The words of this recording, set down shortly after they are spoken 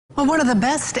Well, one of the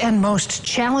best and most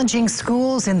challenging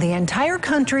schools in the entire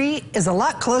country is a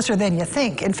lot closer than you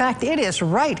think. In fact, it is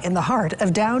right in the heart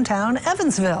of downtown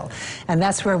Evansville. And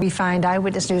that's where we find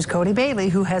Eyewitness News' Cody Bailey,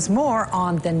 who has more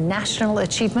on the national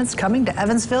achievements coming to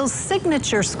Evansville's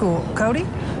signature school. Cody?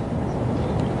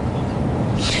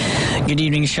 Good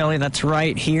evening, Shelley. That's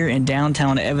right. Here in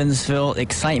downtown Evansville,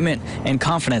 excitement and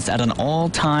confidence at an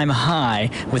all-time high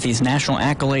with these national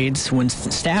accolades. When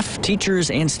staff, teachers,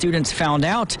 and students found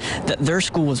out that their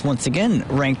school was once again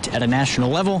ranked at a national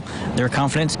level, their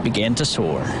confidence began to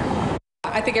soar.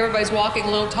 I think everybody's walking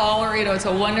a little taller. You know, it's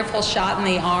a wonderful shot in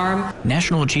the arm.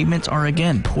 National achievements are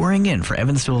again pouring in for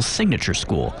Evansville's signature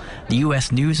school. The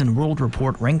U.S. News and World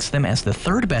Report ranks them as the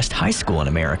third best high school in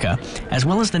America, as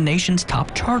well as the nation's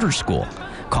top charter school,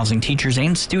 causing teachers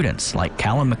and students like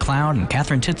Callum McLeod and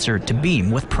Catherine Titzer to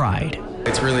beam with pride.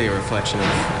 It's really a reflection of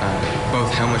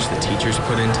both how much the teachers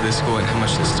put into this school and how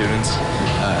much the students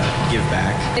give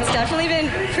back. It's definitely been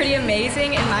pretty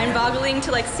amazing and mind-boggling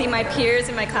to see my peers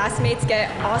and my classmates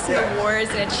get awesome awards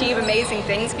and achieve amazing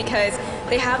things because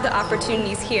they have the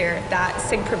opportunities here that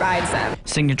SIG provides them.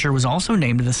 Signature was also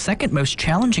named the second most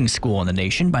challenging school in the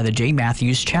nation by the J.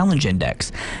 Matthews Challenge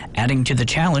Index, adding to the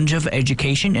challenge of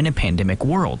education in a pandemic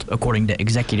world, according to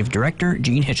Executive Director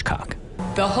Gene Hitchcock.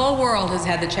 The whole world has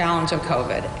had the challenge of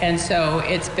COVID, and so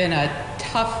it's been a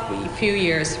tough few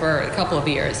years for a couple of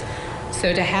years.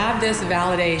 So to have this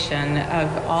validation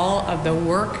of all of the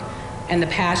work and the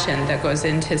passion that goes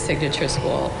into Signature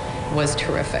School was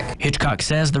terrific. Hitchcock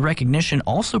says the recognition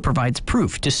also provides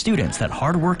proof to students that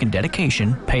hard work and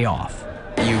dedication pay off.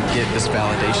 You get this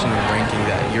validation and ranking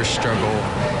that your struggle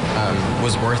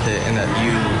was worth it and that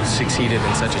you succeeded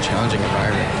in such a challenging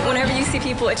environment. Whenever you see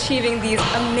people achieving these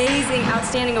amazing,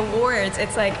 outstanding awards,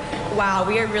 it's like, wow,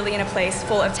 we are really in a place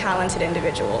full of talented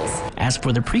individuals. As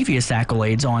for the previous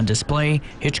accolades on display,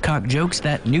 Hitchcock jokes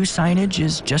that new signage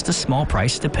is just a small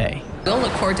price to pay. We'll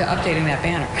look forward to updating that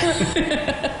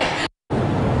banner.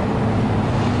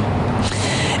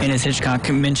 And as Hitchcock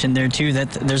mentioned there, too, that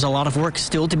there's a lot of work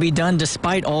still to be done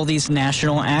despite all these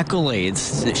national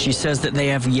accolades. She says that they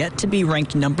have yet to be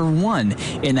ranked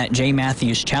 #1 in that J.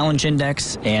 Matthews Challenge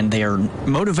Index, and they are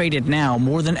motivated now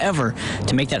more than ever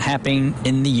to make that happen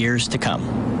in the years to come.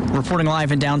 Reporting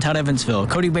live in downtown Evansville,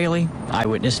 Cody Bailey,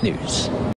 Eyewitness News.